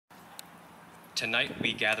Tonight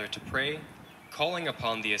we gather to pray, calling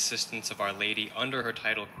upon the assistance of Our Lady under her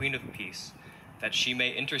title Queen of Peace, that she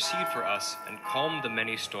may intercede for us and calm the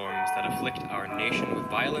many storms that afflict our nation with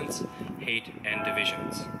violence, hate, and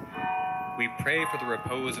divisions. We pray for the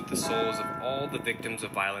repose of the souls of all the victims of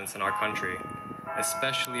violence in our country,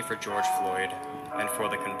 especially for George Floyd, and for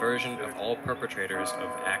the conversion of all perpetrators of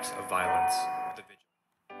acts of violence.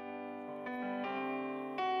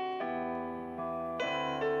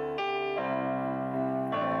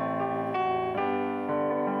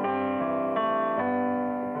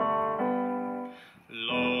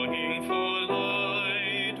 Longing for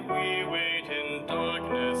light, we wait in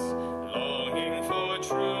darkness. Longing for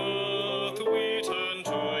truth, we turn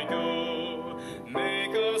to you.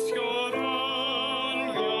 Make us your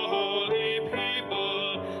own, your holy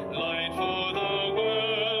people, light for the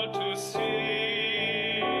world to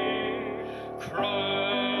see.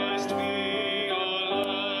 Christ be our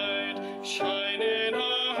light, shine in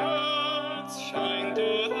our hearts, shine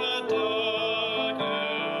through the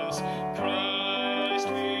darkness. Christ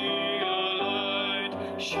be our light,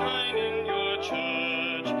 shine in your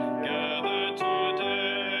church, gathered today.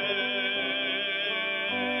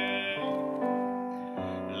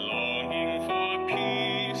 Longing for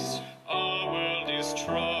peace, our world is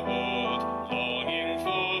troubled. Longing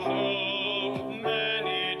for hope,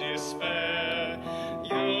 many despair.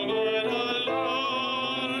 Your word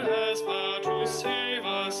alone has power to save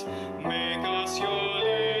us. Make us your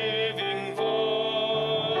living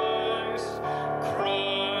voice.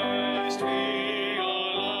 Christ be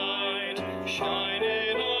our light, shine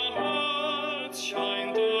in our hearts,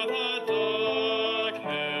 shine through the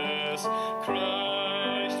darkness.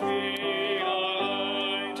 Christ be our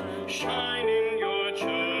light, shine in your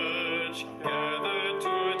church, gathered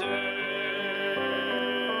today.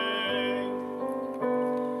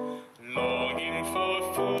 Longing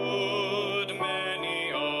for food,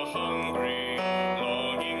 many are hungry.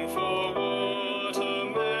 Longing for water,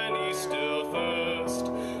 many still thirst.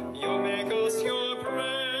 You make us your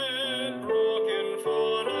bread, broken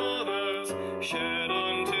for others, shed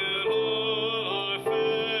until all are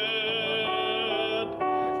fed.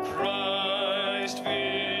 Christ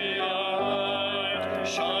be our light,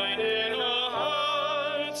 shine in our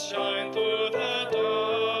hearts, shine through the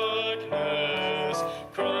darkness.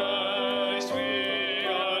 Christ be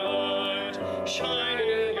our light, shine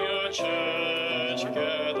in your church,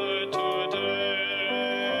 gathered today.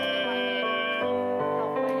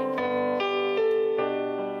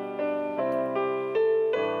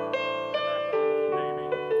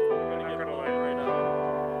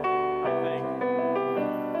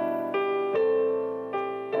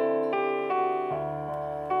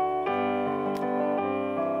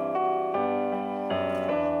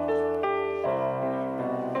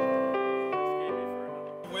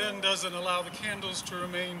 Wind doesn't allow the candles to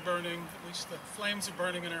remain burning, at least the flames are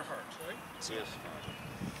burning in our hearts, right? Yes.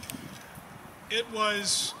 It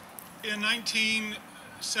was in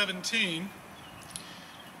 1917,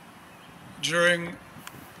 during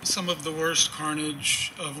some of the worst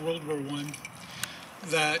carnage of World War I,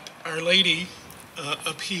 that Our Lady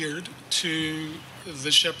appeared to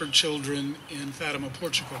the shepherd children in Fatima,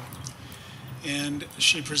 Portugal. And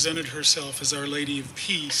she presented herself as Our Lady of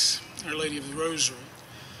Peace, Our Lady of the Rosary.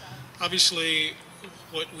 Obviously,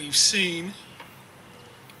 what we've seen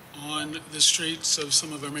on the streets of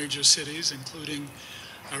some of our major cities, including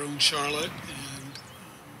our own Charlotte, and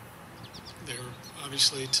there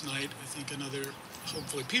obviously tonight, I think, another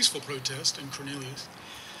hopefully peaceful protest in Cornelius.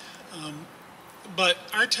 But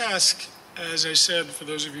our task, as I said, for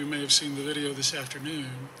those of you who may have seen the video this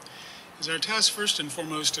afternoon, is our task first and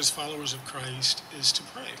foremost as followers of Christ is to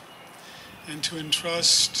pray and to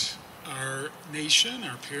entrust our nation,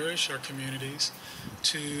 our parish, our communities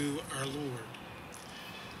to our Lord.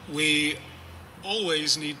 We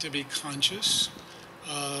always need to be conscious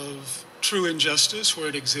of true injustice where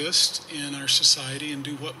it exists in our society and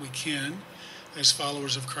do what we can as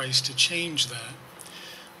followers of Christ to change that.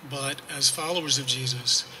 But as followers of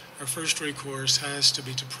Jesus, our first recourse has to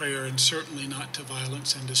be to prayer and certainly not to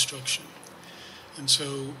violence and destruction. And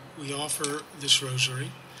so we offer this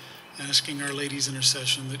rosary, asking Our Lady's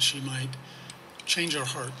intercession that she might change our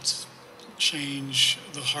hearts, change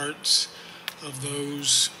the hearts of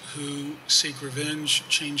those who seek revenge,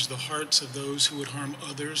 change the hearts of those who would harm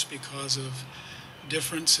others because of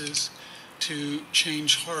differences, to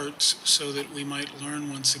change hearts so that we might learn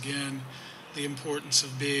once again the importance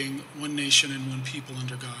of being one nation and one people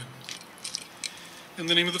under God. In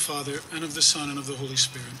the name of the Father, and of the Son, and of the Holy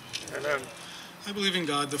Spirit. Amen. I believe in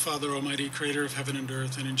God, the Father Almighty, creator of heaven and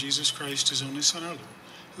earth, and in Jesus Christ, his only Son, our Lord,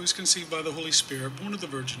 who who was conceived by the Holy Spirit, born of the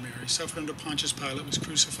Virgin Mary, suffered under Pontius Pilate, was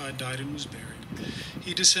crucified, died, and was buried.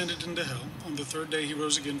 He descended into hell. On the third day he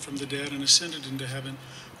rose again from the dead and ascended into heaven,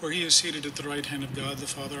 where he is seated at the right hand of God the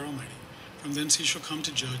Father Almighty. From thence he shall come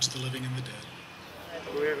to judge the living and the dead.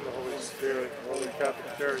 I believe in the Holy Spirit, the Holy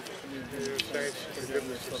Catholic Church, communion of saints,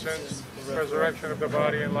 forgiveness of sins, resurrection of the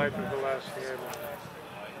body, and life everlasting. Amen.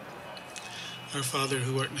 Our Father,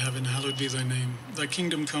 who art in heaven, hallowed be thy name. Thy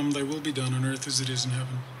kingdom come, thy will be done on earth as it is in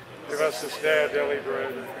heaven. Give us this day our daily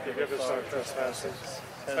bread, and forgive us our trespasses,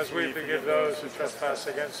 as we forgive those who trespass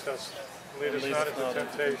against us. Lead us not into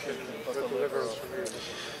temptation, but deliver us from evil.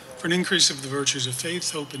 For an increase of the virtues of faith,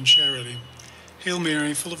 hope, and charity. Hail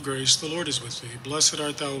Mary, full of grace, the Lord is with thee. Blessed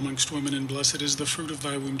art thou amongst women, and blessed is the fruit of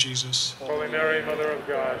thy womb, Jesus. Holy Mary, Mother of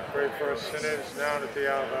God, pray for us sinners, now and at the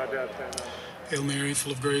hour of our death. Amen. Hail Mary,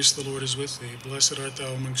 full of grace, the Lord is with thee. Blessed art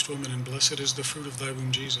thou amongst women, and blessed is the fruit of thy womb,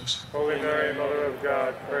 Jesus. Holy Mary, Mother of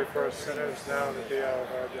God, pray for us sinners, now and at the hour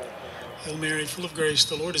of our death. Amen. Hail Mary, full of grace,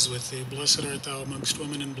 the Lord is with thee. Blessed art thou amongst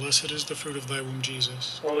women, and blessed is the fruit of thy womb,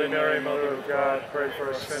 Jesus. Holy Mary, Mother of God, pray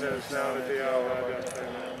for us sinners, now and at the hour of our death.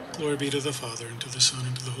 Amen. Glory be to the Father, and to the Son,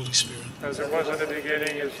 and to the Holy Spirit. As it was in the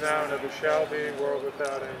beginning, is now, and ever shall be, world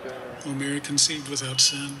without end. Amen. O Mary, conceived without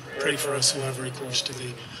sin, pray for us who have recourse to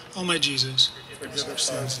thee. O my Jesus, forgive us our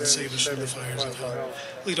sins and save us from the fires of hell.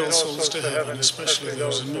 Lead all souls to heaven, especially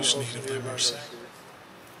those in most need of thy mercy.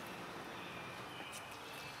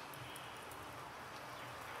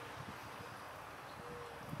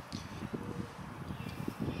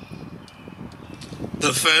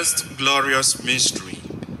 The first glorious mystery,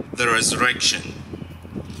 the resurrection.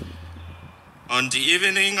 On the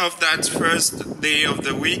evening of that first day of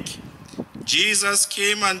the week, Jesus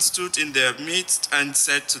came and stood in their midst and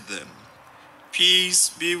said to them, "Peace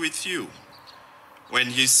be with you." When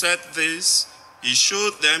he said this, he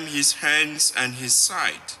showed them his hands and his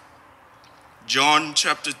side. John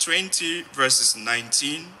chapter 20, verses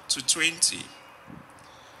 19 to 20.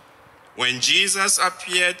 When Jesus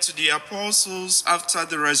appeared to the apostles after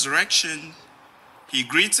the resurrection, he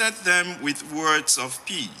greeted them with words of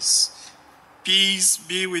peace. Peace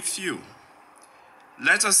be with you.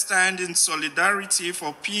 Let us stand in solidarity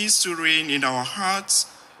for peace to reign in our hearts,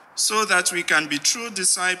 so that we can be true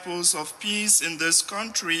disciples of peace in this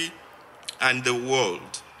country and the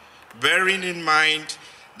world, bearing in mind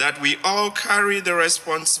that we all carry the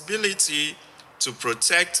responsibility to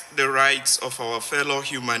protect the rights of our fellow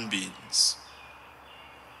human beings.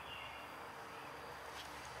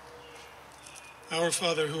 Our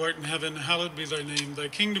Father, who art in heaven, hallowed be thy name. Thy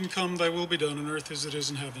kingdom come, thy will be done on earth as it is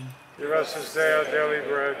in heaven. Give us this day our daily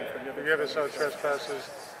bread, and forgive us our trespasses,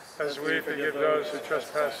 as we forgive those who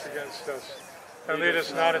trespass against us. And lead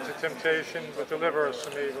us not into temptation, but deliver us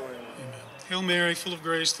from evil. Amen. Hail Mary, full of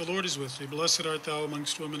grace, the Lord is with thee. Blessed art thou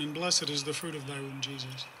amongst women, and blessed is the fruit of thy womb,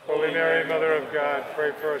 Jesus. Holy Mary, Mother of God,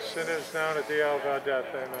 pray for us sinners, now and at the hour of our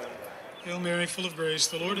death. Amen. Hail Mary, full of grace,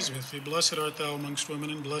 the Lord is with thee. Blessed art thou amongst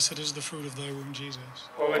women, and blessed is the fruit of thy womb, Jesus.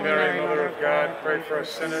 Holy Mary, Mother of God, pray for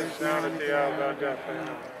us sinners, now and at the hour of our death.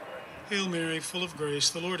 Amen. Hail Mary, full of grace,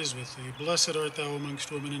 the Lord is with thee. Blessed art thou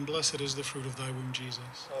amongst women, and blessed is the fruit of thy womb,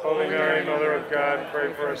 Jesus. Holy Mary, Mother of God,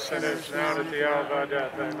 pray for us sinners, now and at the hour of our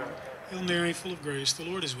death. Amen. Hail Mary, full of grace, the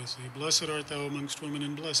Lord is with thee. Blessed art thou amongst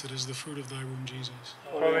women, and blessed is the fruit of thy womb, Jesus.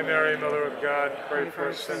 Holy Mary, Mother of God, pray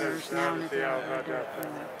for us sinners, now and at the hour of our death.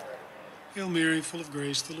 Amen. Hail Mary, full of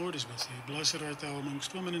grace, the Lord is with thee. Blessed art thou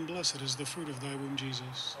amongst women, and blessed is the fruit of thy womb,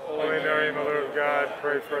 Jesus. Holy Mary, Mother of God,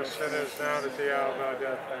 pray for us sinners, now and at the hour of our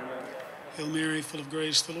death. Amen. Hail Mary, full of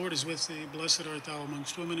grace, the Lord is with thee. Blessed art thou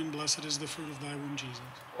amongst women, and blessed is the fruit of thy womb,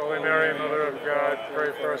 Jesus. Holy Mary, Mother of God,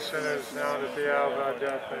 pray for us sinners, now and at the hour of our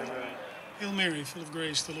death. Amen. Hail Mary, full of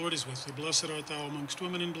grace, the Lord is with thee. Blessed art thou amongst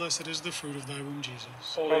women, and blessed is the fruit of thy womb, Jesus.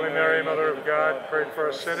 Holy Mary, Mother of God, pray for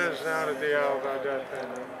us sinners, now and at the hour of our death.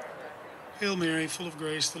 Amen. Hail Mary, full of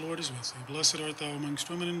grace, the Lord is with thee. Blessed art thou amongst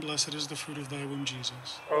women, and blessed is the fruit of thy womb,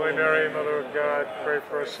 Jesus. Holy Mary, Mother of God, pray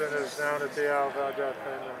for us sinners, now and at the hour of our death.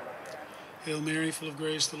 Amen. Hail Mary, full of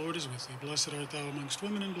grace, the Lord is with thee. Blessed art thou amongst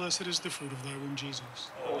women, and blessed is the fruit of thy womb, Jesus.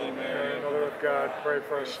 Holy Mary, Mother of God, pray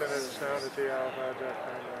for us sinners, now and at the hour of our death.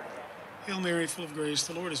 Amen. Hail Mary, full of grace,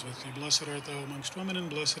 the Lord is with thee. Blessed art thou amongst women, and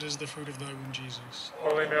blessed is the fruit of thy womb, Jesus.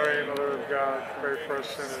 Holy Mary, Mother of God, pray for us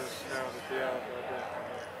sinners, now and at the hour of our death.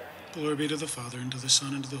 Amen. Glory be to the Father, and to the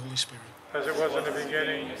Son, and to the Holy Spirit. As it was in the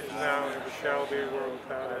beginning, is now, and ever shall be, world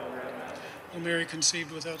without end. Amen. O Mary,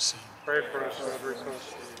 conceived without sin. Pray for us, who have recourse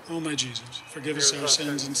to you. O my Jesus, forgive us our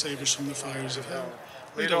sins and save us from the fires of hell.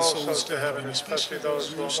 Lead all souls to heaven, especially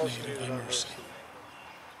those who most need of thy mercy.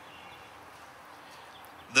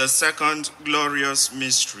 The second glorious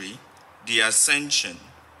mystery, the Ascension.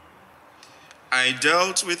 I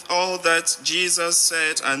dealt with all that Jesus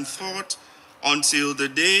said and thought until the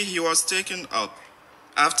day he was taken up,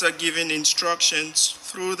 after giving instructions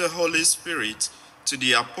through the Holy Spirit to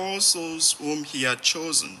the apostles whom he had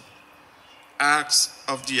chosen. Acts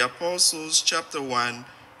of the Apostles, chapter 1,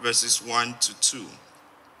 verses 1 to 2.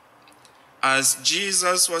 As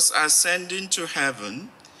Jesus was ascending to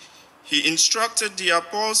heaven, he instructed the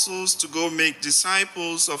apostles to go make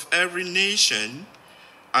disciples of every nation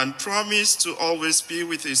and promised to always be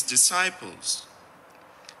with his disciples.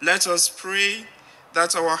 Let us pray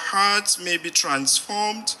that our hearts may be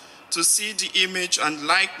transformed to see the image and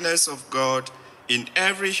likeness of God in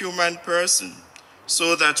every human person,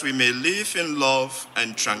 so that we may live in love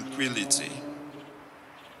and tranquility.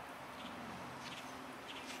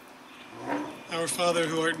 Our Father,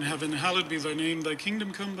 who art in heaven, hallowed be thy name. Thy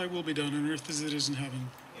kingdom come, thy will be done on earth as it is in heaven.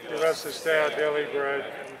 Give us this day our daily bread,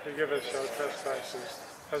 and forgive us our trespasses,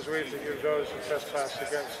 as we forgive those who trespass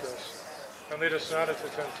against us. And lead us not into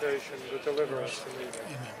temptation, but deliver us from evil.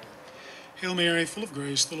 Amen. Hail Mary, full of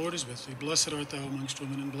grace, the Lord is with thee. Blessed art thou amongst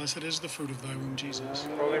women, and blessed is the fruit of thy womb, Jesus.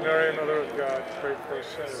 Holy Mary, Mother of God, pray for us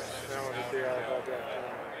sinners, now and at the hour of our death.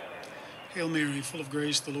 Amen. Hail Mary, full of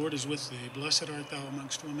grace, the Lord is with thee. Blessed art thou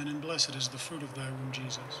amongst women, and blessed is the fruit of thy womb,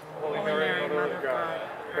 Jesus. Holy Mary, Mother of God,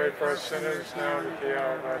 pray for us sinners, now and at the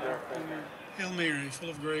hour of our death. Amen. Hail Mary, full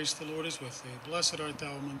of grace, the Lord is with thee. Blessed art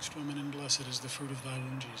thou amongst women, and blessed is the fruit of thy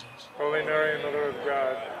womb, Jesus. Holy Mary, Mother of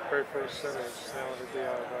God, pray for us sinners, now and at the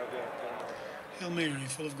hour of our death. Amen. Hail Mary,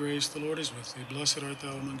 full of grace, the Lord is with thee. Blessed art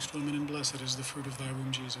thou amongst women, and blessed is the fruit of thy womb,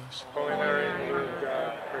 Jesus. Holy Mary, Mother of God,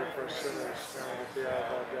 pray for us sinners, now and at the hour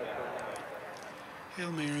of our death. Amen.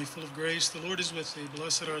 Hail Mary, full of grace, the Lord is with thee.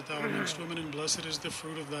 Blessed art thou amongst women, and blessed is the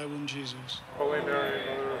fruit of thy womb, Jesus. Holy Mary,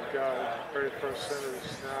 Mother of God, pray for us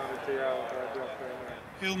sinners, now and at the hour of our death. Amen.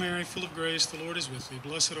 Hail Mary, full of grace, the Lord is with thee.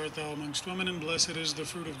 Blessed art thou amongst women, and blessed is the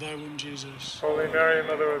fruit of thy womb, Jesus. Holy Mary,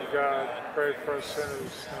 Mother of God, pray for us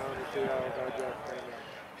sinners, now and at the hour of our death. Amen.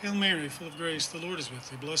 Hail Mary, full of grace, the Lord is with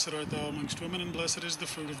thee. Blessed art thou amongst women, and blessed is the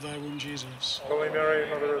fruit of thy womb, Jesus. Holy Mary,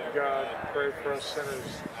 Mother of God, pray for us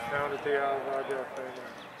sinners, now and at the hour of our death. Amen.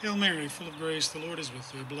 Hail Mary, full of grace, the Lord is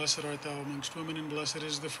with thee. Blessed art thou amongst women, and blessed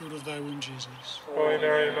is the fruit of thy womb, Jesus. Holy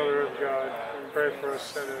Mary, Mother of God, pray for us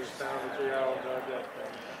sinners, now and at the hour of our death. Amen.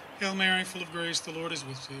 Hail Mary, full of grace, the Lord is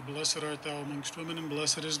with thee. Blessed art thou amongst women, and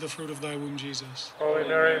blessed is the fruit of thy womb, Jesus. Holy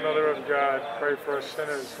Mary, Mother of God, pray for us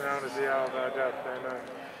sinners, now and at the hour of our death. Amen.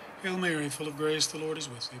 Hail Mary, full of grace, the Lord is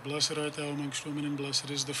with thee. Blessed art thou amongst women, and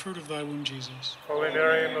blessed is the fruit of thy womb, Jesus. Holy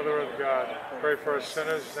Mary, Mother of God, pray for us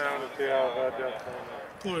sinners, now and at the hour of our death. Amen.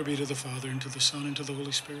 Glory be to the Father, and to the Son, and to the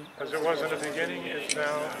Holy Spirit. As it was in the beginning, is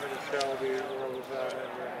now, and it shall be, world without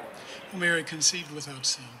end. Amen. O Mary, conceived without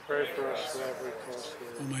sin. Pray for us, who we cause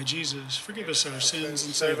O thee. my Jesus, forgive us our sins,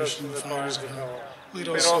 and save us from the fires of hell. Lead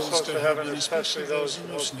all Lead all souls to heaven, and especially those in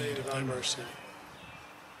most need of thy mercy.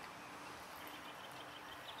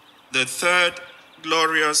 The third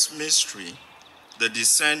glorious mystery, the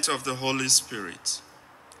descent of the Holy Spirit.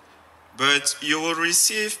 But you will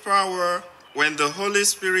receive power when the Holy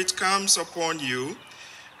Spirit comes upon you,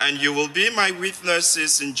 and you will be my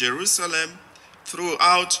witnesses in Jerusalem,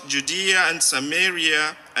 throughout Judea and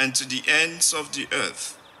Samaria, and to the ends of the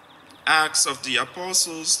earth. Acts of the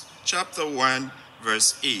Apostles, chapter 1,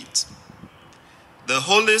 verse 8. The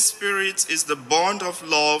Holy Spirit is the bond of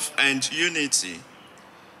love and unity.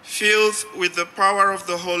 Filled with the power of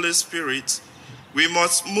the Holy Spirit, we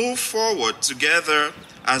must move forward together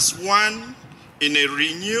as one in a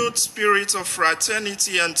renewed spirit of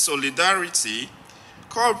fraternity and solidarity,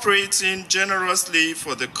 cooperating generously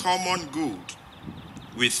for the common good.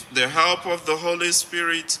 With the help of the Holy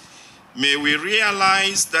Spirit, may we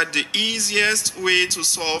realize that the easiest way to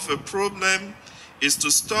solve a problem is to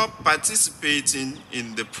stop participating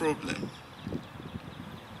in the problem.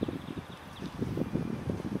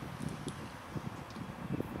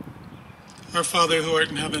 Our Father, who art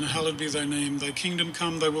in heaven, hallowed be thy name. Thy kingdom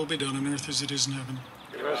come, thy will be done on earth as it is in heaven.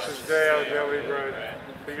 Give us this day our daily bread.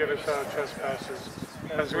 Forgive us our trespasses,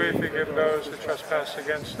 as we forgive those who trespass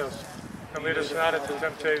against us. And lead us not into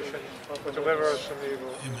temptation, but deliver us from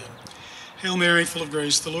evil. Amen. Hail Mary, full of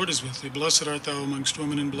grace, the Lord is with thee. Blessed art thou amongst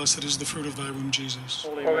women, and blessed is the fruit of thy womb, Jesus.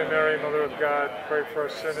 Holy Mary, Mother of God, pray for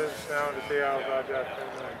us sinners, now and at the hour of our death.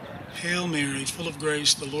 Amen. Hail Mary, full of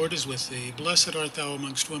grace, the Lord is with thee. Blessed art thou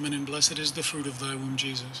amongst women, and blessed is the fruit of thy womb,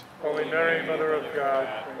 Jesus. Holy Mary, Mother of God,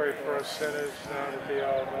 pray for us sinners, now and at the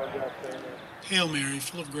hour of our death. Amen. Hail Mary,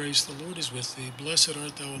 full of grace, the Lord is with thee. Blessed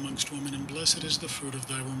art thou amongst women, and blessed is the fruit of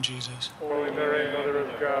thy womb, Jesus. Holy Mary, Mother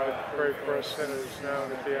of God, pray for us sinners, now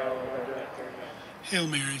and at the hour of our death. Amen. Hail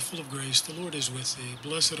Mary, full of grace, the Lord is with thee.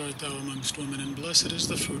 Blessed art thou amongst women, and blessed is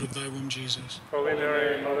the fruit of thy womb, Jesus. Holy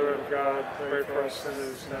Mary, Mother of God, pray for us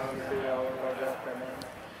sinners now and at the hour of our death. Amen.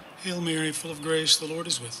 Hail Mary, full of grace, the Lord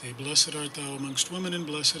is with thee. Blessed art thou amongst women, and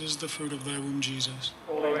blessed is the fruit of thy womb, Jesus.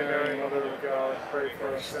 Holy Mary, Mother of God, pray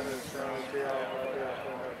for us sinners now and at the hour of our death.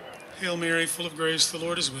 Amen. Hail Mary, full of grace, the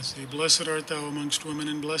Lord is with thee. Blessed art thou amongst women,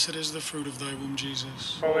 and blessed is the fruit of thy womb,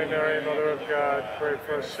 Jesus. Holy Mary, Mother of God, pray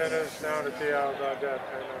for us sinners now and at the hour of our death.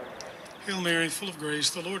 Amen. Hail Mary, full of grace,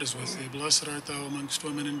 the Lord is with thee. Blessed art thou amongst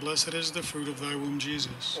women, and blessed is the fruit of thy womb,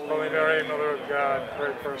 Jesus. Holy Mary, Mother of God,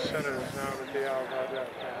 pray for us sinners now and at the hour of our death.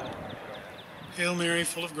 Amen. Hail Mary,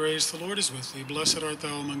 full of grace, the Lord is with thee. Blessed art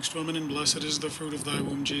thou amongst women, and blessed is the fruit of thy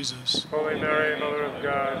womb, Jesus. Holy Mary, Mother of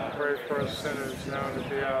God, pray for us sinners now and at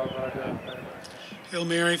the hour of our death. Amen. Hail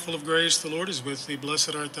Mary, full of grace, the Lord is with thee.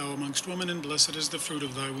 Blessed art thou amongst women, and blessed is the fruit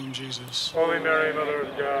of thy womb, Jesus. Holy Mary, Mother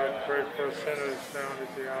of God, pray for us sinners now and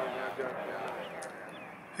at the hour of our death. Amen.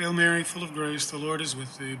 Hail Mary, full of grace, the Lord is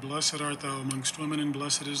with thee. Blessed art thou amongst women, and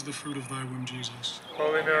blessed is the fruit of thy womb, Jesus.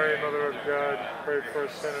 Holy Mary, Mother of God, pray for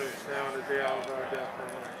us sinners now and at the hour of our death.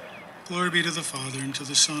 Amen. Glory be to the Father, and to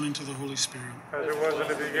the Son, and to the Holy Spirit. As it was in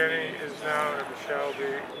the beginning, is now, and ever shall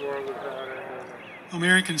be, world without end. Amen. O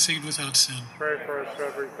Mary, conceived without sin. Pray for us who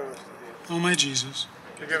have recourse to thee. O my Jesus,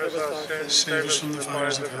 Forgive us our sins, save us from the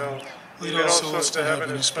fires of hell. Lead all souls to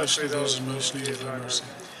heaven, especially those in most need of thy mercy.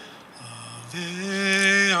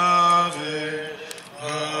 Ave, Ave,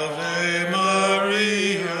 Ave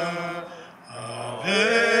Maria.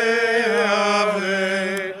 Ave,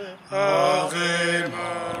 Ave, Ave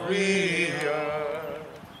Maria.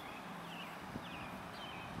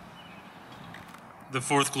 The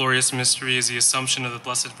fourth glorious mystery is the Assumption of the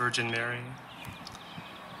Blessed Virgin Mary.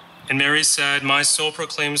 And Mary said, "My soul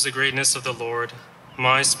proclaims the greatness of the Lord.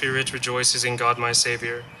 My spirit rejoices in God my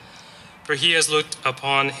Savior. For he has looked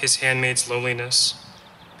upon his handmaid's lowliness.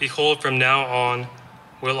 Behold, from now on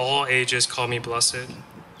will all ages call me blessed.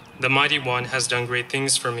 The Mighty One has done great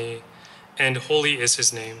things for me, and holy is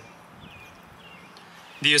his name."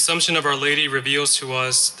 The Assumption of Our Lady reveals to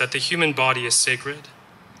us that the human body is sacred,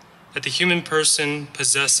 that the human person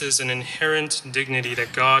possesses an inherent dignity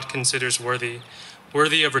that God considers worthy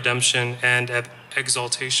of redemption and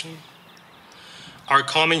exaltation. Our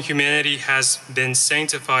common humanity has been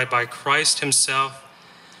sanctified by Christ himself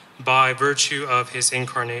by virtue of his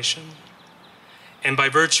incarnation. And by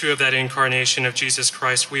virtue of that incarnation of Jesus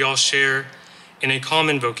Christ, we all share in a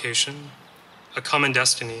common vocation, a common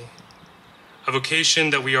destiny, a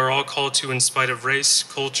vocation that we are all called to in spite of race,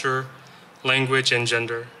 culture, language, and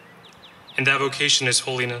gender. And that vocation is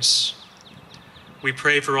holiness. We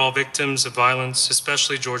pray for all victims of violence,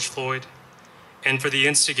 especially George Floyd, and for the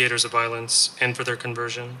instigators of violence and for their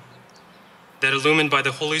conversion, that illumined by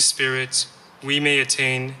the Holy Spirit, we may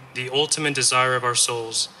attain the ultimate desire of our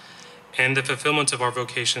souls and the fulfillment of our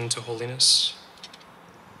vocation to holiness.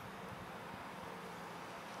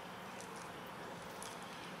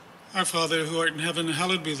 Our Father, who art in heaven,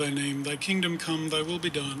 hallowed be thy name. Thy kingdom come, thy will be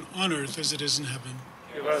done, on earth as it is in heaven.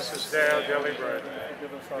 Give us this day our daily bread.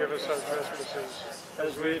 Forgive us our trespasses,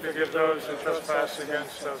 as we forgive those who trespass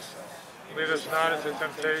against us. Lead us not into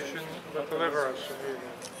temptation, but deliver us from evil.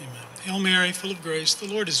 Amen. Hail Mary, full of grace, the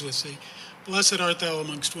Lord is with thee. Blessed art thou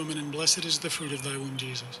amongst women, and blessed is the fruit of thy womb,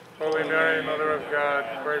 Jesus. Holy Mary, Mother of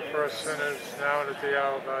God, pray for us sinners, now and at the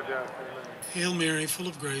hour of our death. Amen. Hail Mary, full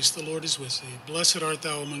of grace, the Lord is with thee. Blessed art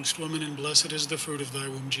thou amongst women, and blessed is the fruit of thy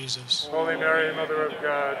womb, Jesus. Holy Mary, Mother of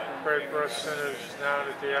God, pray for us sinners, now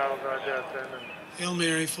and at the hour of our death. Amen. Hail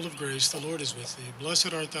Mary, full of grace, the Lord is with thee.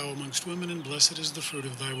 Blessed art thou amongst women, and blessed is the fruit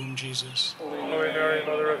of thy womb, Jesus. Holy Mary,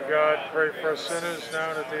 Mother of God, pray for us sinners, now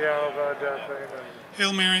and at the hour of our death. Amen.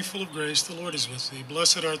 Hail Mary, full of grace, the Lord is with thee.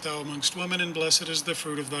 Blessed art thou amongst women, and blessed is the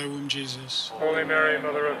fruit of thy womb, Jesus. Holy Mary, Mother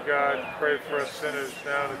of God, pray for us sinners,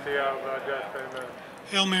 now and at the hour of our death. Amen.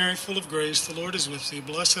 Hail Mary, full of grace, the Lord is with thee.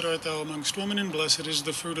 Blessed art thou amongst women, and blessed is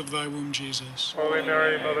the fruit of thy womb, Jesus. Holy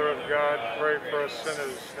Mary, Mother of God, pray for us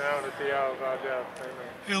sinners, now and at the hour of our death. Amen.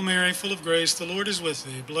 Hail Mary, full of grace, the Lord is with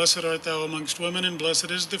thee. Blessed art thou amongst women, and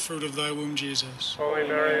blessed is the fruit of thy womb, Jesus. Holy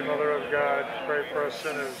Mary, Mother of God, pray for us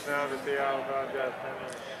sinners, now and at the hour of our death.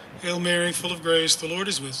 Amen. Hail Mary, full of grace, the Lord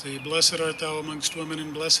is with thee. Blessed art thou amongst women,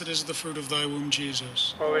 and blessed is the fruit of thy womb,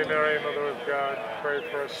 Jesus. Holy Mary, Mother of God, pray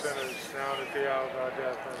for us sinners, now and at the hour of our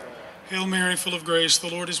death. Amen. Hail Mary, full of grace, the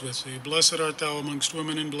Lord is with thee. Blessed art thou amongst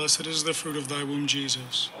women, and blessed is the fruit of thy womb,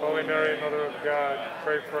 Jesus. Holy Mary, Mother of God,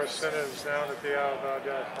 pray for us sinners, now and at the hour of our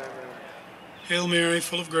death. Amen. Hail Mary,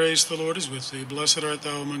 full of grace, the Lord is with thee. Blessed art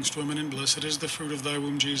thou amongst women, and blessed is the fruit of thy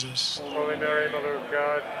womb, Jesus. Holy Mary, Mother of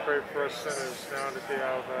God, pray for us sinners, now and at the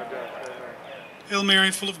hour of our death. Amen. Hail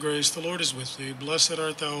Mary, full of grace, the Lord is with thee. Blessed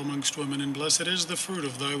art thou amongst women, and blessed is the fruit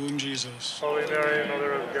of thy womb, Jesus. Holy Mary,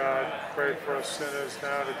 Mother of God, pray for us sinners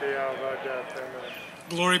now and at the hour of our death. Amen.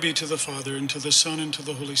 Glory be to the Father, and to the Son, and to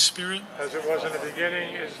the Holy Spirit. As it was in the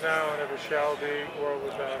beginning, is now, and ever shall be, world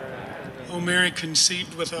without end. Amen. O Mary,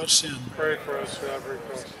 conceived without sin. Pray for us who have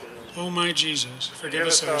recourse to thee. O my Jesus, forgive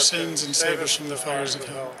us our sins and save us from the fires of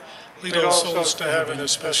hell. Lead all souls to heaven,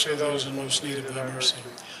 especially those in most need of thy mercy.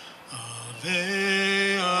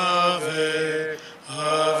 Ave, Ave,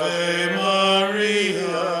 Ave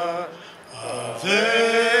Maria.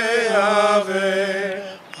 Ave, Ave,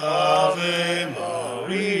 Ave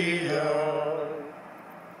Maria.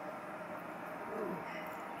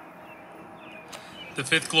 The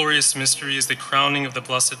fifth glorious mystery is the crowning of the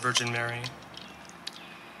Blessed Virgin Mary.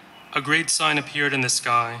 A great sign appeared in the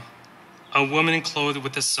sky, a woman clothed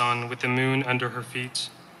with the sun, with the moon under her feet,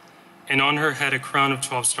 and on her head a crown of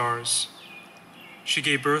 12 stars. She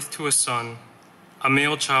gave birth to a son, a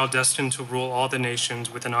male child destined to rule all the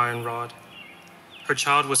nations with an iron rod. Her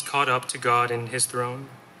child was caught up to God in his throne.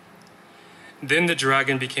 Then the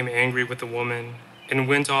dragon became angry with the woman and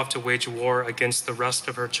went off to wage war against the rest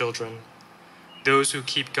of her children, those who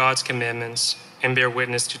keep God's commandments and bear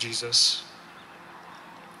witness to Jesus.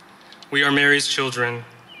 We are Mary's children.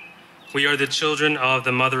 We are the children of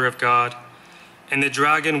the Mother of God, and the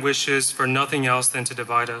dragon wishes for nothing else than to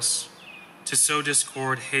divide us, to sow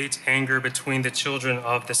discord, hate, anger between the children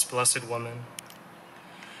of this blessed woman.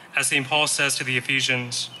 As St. Paul says to the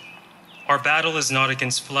Ephesians, our battle is not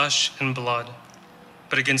against flesh and blood,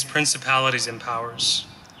 but against principalities and powers.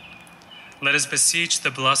 Let us beseech the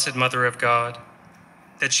Blessed Mother of God,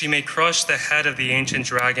 that she may crush the head of the ancient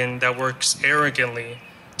dragon that works arrogantly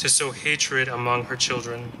to sow hatred among her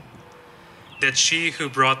children, that she who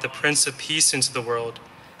brought the Prince of Peace into the world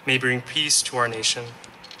may bring peace to our nation.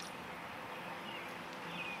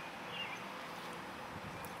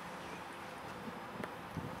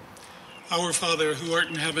 Our Father, who art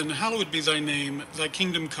in heaven, hallowed be thy name. Thy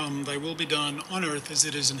kingdom come, thy will be done, on earth as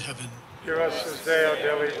it is in heaven. Give us this day our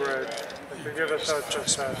daily bread, and forgive us our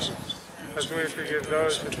trespasses, as we forgive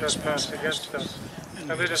those who trespass against us. And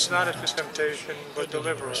lead us not into temptation, but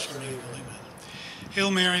deliver us from evil. Amen. Hail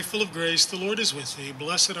Mary, full of grace, the Lord is with thee.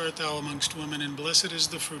 Blessed art thou amongst women, and blessed is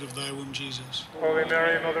the fruit of thy womb, Jesus. Holy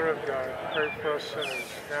Mary, Mother of God, pray for us sinners,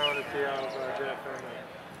 now and at the hour of our death. Amen.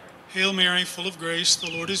 Hail Mary, full of grace, the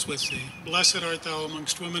Lord is with thee. Blessed art thou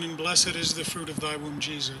amongst women, and blessed is the fruit of thy womb,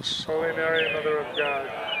 Jesus. Holy Mary, Mother of God,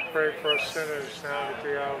 pray for us sinners, now and at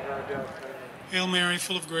the hour of our death. Amen. Hail Mary,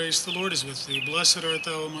 full of grace, the Lord is with thee. Blessed art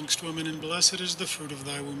thou amongst women, and blessed is the fruit of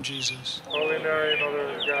thy womb, Jesus. Holy Mary, Mother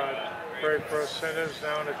of God, pray for us sinners,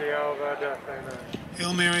 now and at the hour of our death. Amen.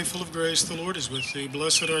 Hail Mary, full of grace, the Lord is with thee.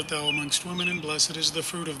 Blessed art thou amongst women, and blessed is the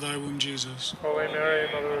fruit of thy womb, Jesus. Holy Mary,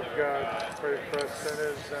 Mother of God, pray for us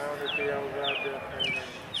sinners, now and at the hour of our death. Amen.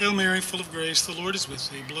 Hail Mary, full of grace, the Lord is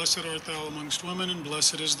with thee. Blessed art thou amongst women, and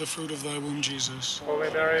blessed is the fruit of thy womb, Jesus. Holy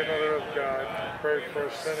Mary, Mother of God, pray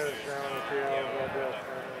for us sinners, now and at the hour of our death. Amen.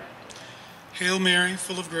 Hail Mary,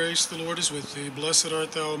 full of grace, the Lord is with thee. Blessed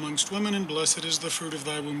art thou amongst women, and blessed is the fruit of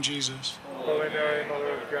thy womb, Jesus. Holy Mary,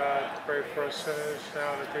 Mother of God, pray for us sinners,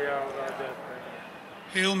 now and at the hour of our death. Amen.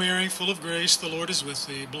 Hail Mary, full of grace, the Lord is with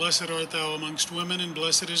thee. Blessed art thou amongst women, and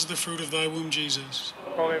blessed is the fruit of thy womb, Jesus.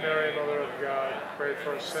 Holy Mary, Mother of God, pray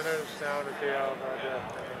for us sinners, now and at the hour of our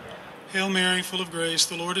death. Amen. Hail Mary, full of grace,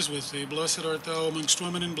 the Lord is with thee. Blessed art thou amongst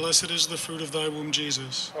women, and blessed is the fruit of thy womb,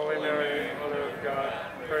 Jesus. Holy Mary, Mother of God,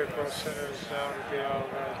 pray for us sinners, now and at the hour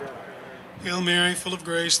of our death. Amen. Hail Mary, full of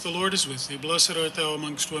grace, the Lord is with thee. Blessed art thou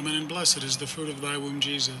amongst women, and blessed is the fruit of thy womb,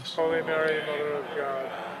 Jesus. Holy Mary, Mother of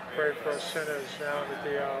God, pray for us sinners, now and at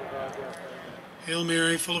the hour of our death. Amen. Hail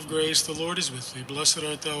Mary, full of grace, the Lord is with thee. Blessed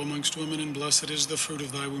art thou amongst women, and blessed is the fruit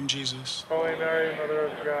of thy womb, Jesus. Holy Mary, Mother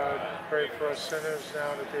of God, pray for us sinners,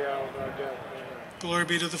 now and at the hour of our death. Amen. Glory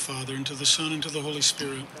be to the Father, and to the Son, and to the Holy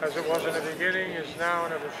Spirit. As it was in the beginning, is now,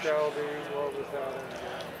 and ever shall be, world without end.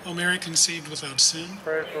 O Mary, conceived without sin.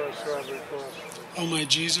 Pray for us who have recourse. O my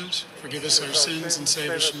Jesus, forgive us our sins, and save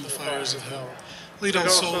us from the fires of hell. Lead all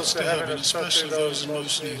souls to heaven, especially those in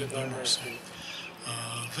most need of thy mercy.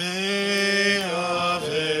 Ave,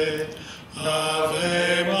 Ave,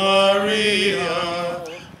 Ave Maria.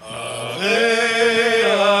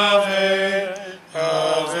 Ave, Ave,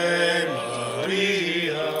 Ave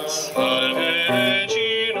Maria. Salve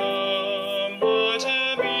Regina,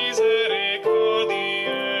 Mater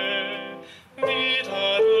misericordiae,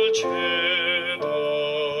 vita dulcedo,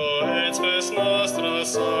 et spes nostra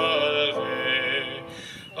salve.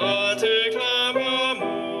 A te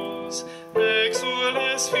clamamus,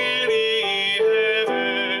 exules Filii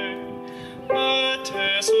Eve,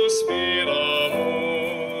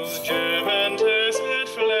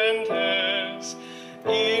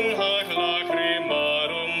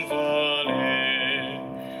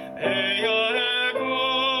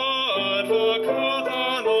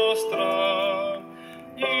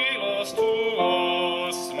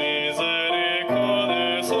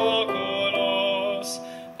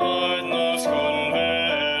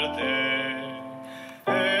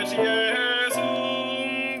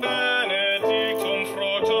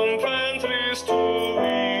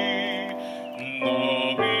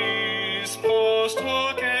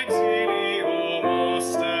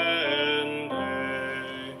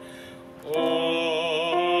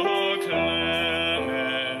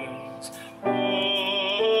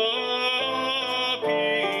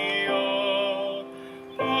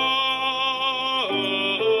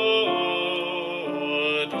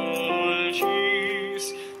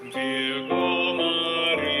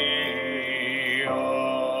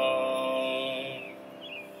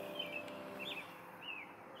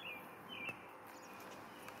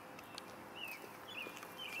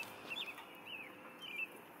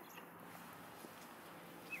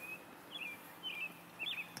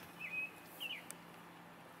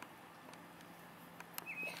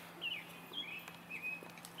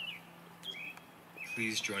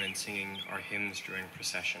 Please join in singing our hymns during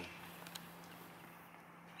procession.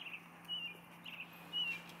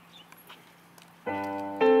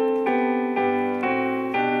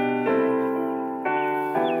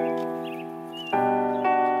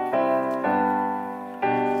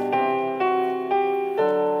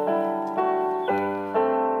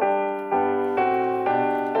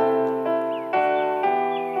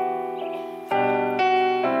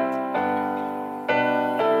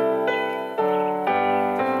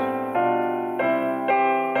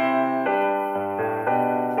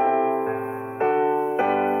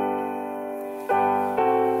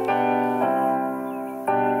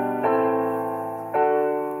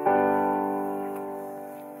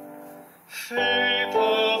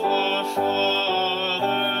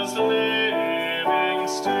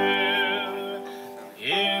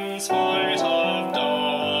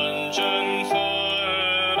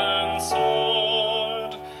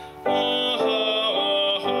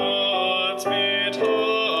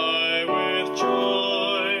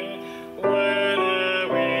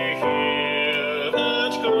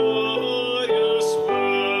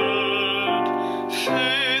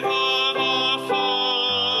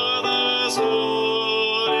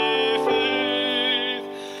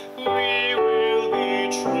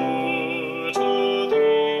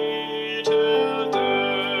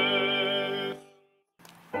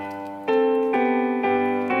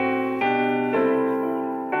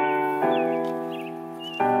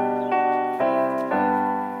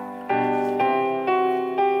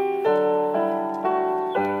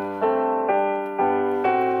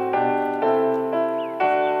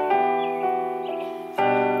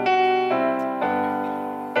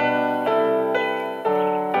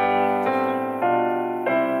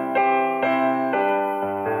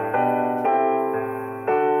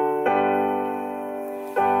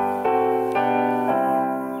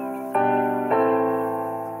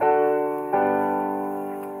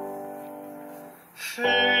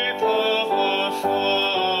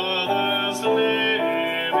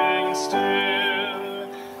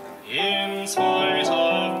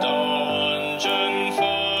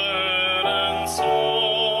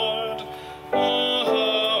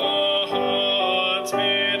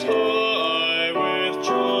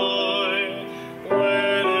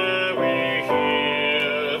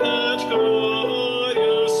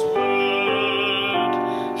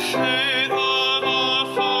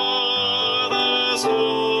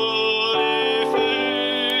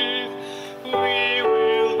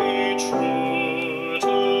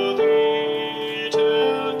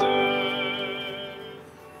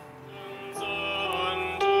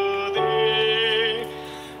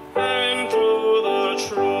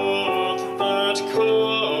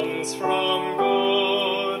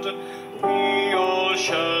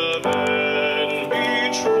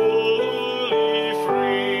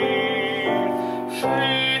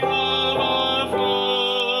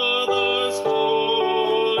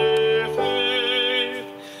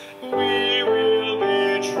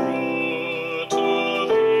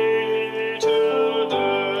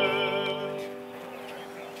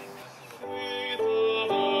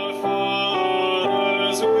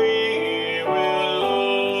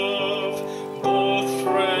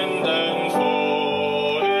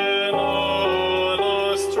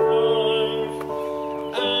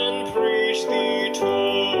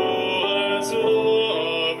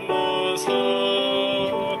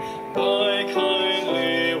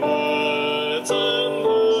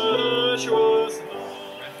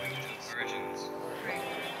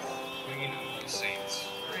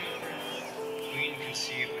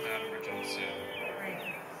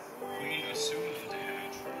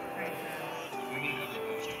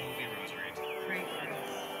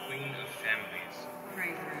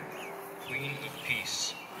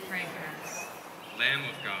 Lamb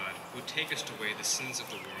of God, who takest away the sins of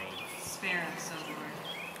the world, spare us, O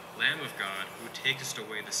Lord. Lamb of God, who takest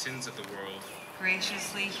away the sins of the world,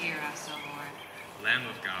 graciously hear us, O Lord. Lamb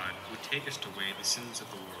of God, who takest away the sins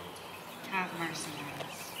of the world, have mercy on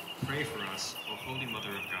us. Pray for us, O Holy Mother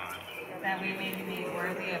of God, that we may be made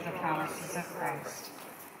worthy of the promises of Christ.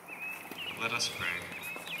 Let us pray.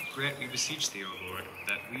 Grant, we beseech thee, O Lord,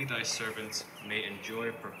 that we, thy servants, may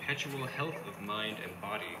enjoy perpetual health of mind and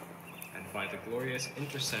body, and by the glorious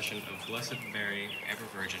intercession of Blessed Mary, ever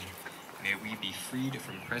Virgin, may we be freed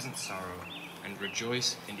from present sorrow and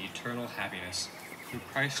rejoice in eternal happiness. Through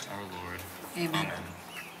Christ our Lord. Amen. Amen.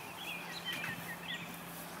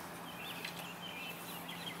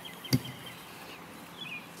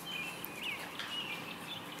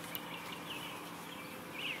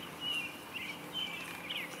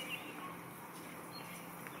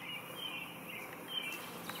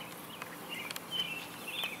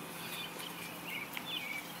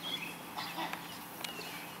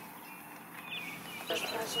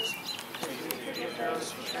 trespasses, and forgive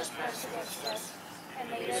those who trespass against us. And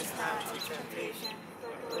lead us not into temptation,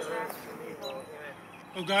 but deliver us from evil.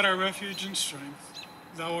 O God, our refuge and strength,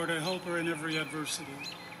 thou art a helper in every adversity.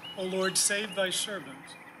 O Lord, save thy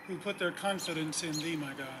servants, who put their confidence in thee,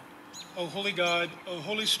 my God. O holy God, O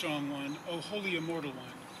holy strong one, O holy immortal one,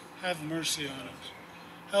 have mercy on us.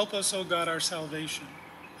 Help us, O God, our salvation,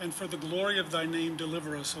 and for the glory of thy name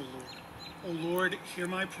deliver us, O Lord. O Lord, hear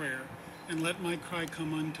my prayer, and let my cry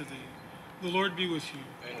come unto thee. The Lord be with you.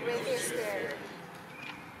 And with your spirit.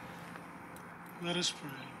 Let us pray.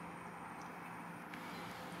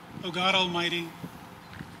 O God Almighty,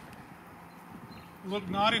 look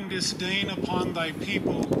not in disdain upon thy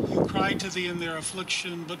people who cry to thee in their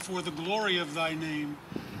affliction, but for the glory of thy name,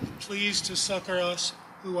 please to succor us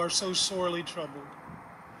who are so sorely troubled.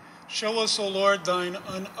 Show us, O Lord, thine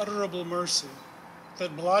unutterable mercy,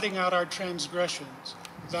 that blotting out our transgressions,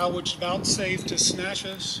 thou wouldst vouchsafe to snatch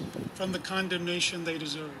us from the condemnation they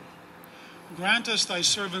deserve. Grant us, thy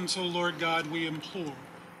servants, O Lord God, we implore,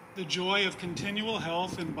 the joy of continual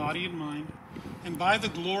health in body and mind, and by the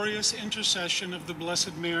glorious intercession of the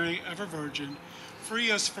Blessed Mary, ever Virgin,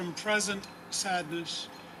 free us from present sadness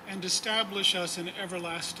and establish us in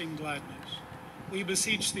everlasting gladness. We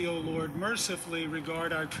beseech thee, O Lord, mercifully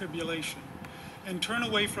regard our tribulation, and turn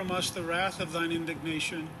away from us the wrath of thine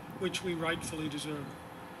indignation, which we rightfully deserve.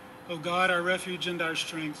 O God, our refuge and our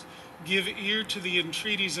strength, give ear to the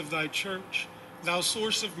entreaties of thy church, thou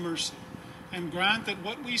source of mercy, and grant that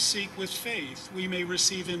what we seek with faith we may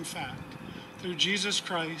receive in fact, through Jesus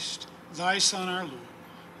Christ, thy Son, our Lord,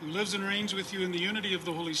 who lives and reigns with you in the unity of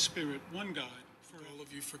the Holy Spirit, one God. For all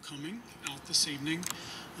of you for coming out this evening,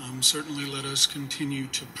 certainly let us continue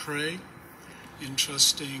to pray,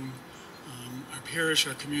 entrusting our parish,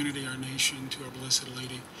 our community, our nation to our Blessed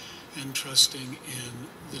Lady, and trusting in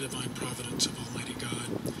the divine providence of Almighty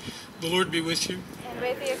God. The Lord be with you. And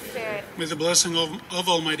with your spirit. May the blessing of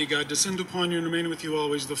Almighty God descend upon you and remain with you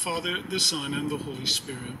always, the Father, the Son, and the Holy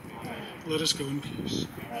Spirit. Let us go in peace.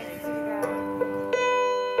 Thanks be to God.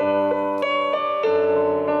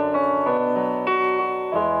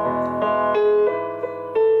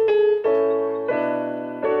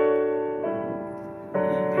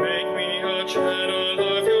 Make me a channel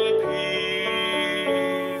of your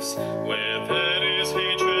peace. Where there is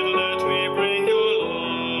hatred, let me bring your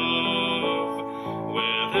love.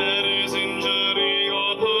 Where there is injury,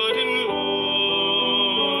 your pardon,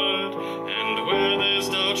 Lord. And where there's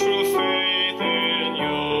doubt, true faith in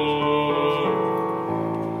you.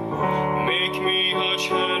 Make me a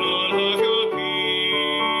channel of your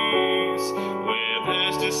peace. Where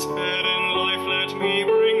there's despair in life, let me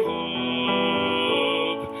bring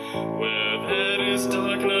hope. Where there is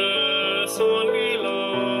darkness, only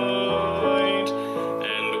light,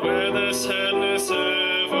 and where there's sadness,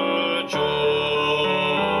 ever joy.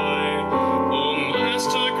 O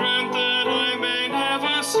Master, grant that I may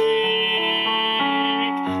never seek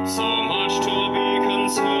so much to be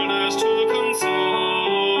consoled as to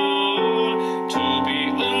console, to be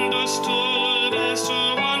understood as to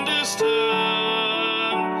understand,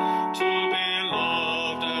 to be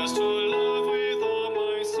loved as to love with all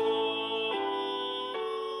my soul.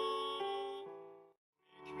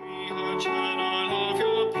 Make me a channel of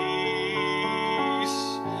your peace.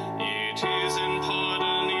 It is in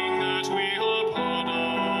pardoning that we are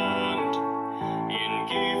pardoned, in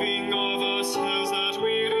giving of ourselves that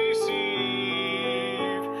we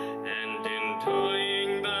receive, and in dying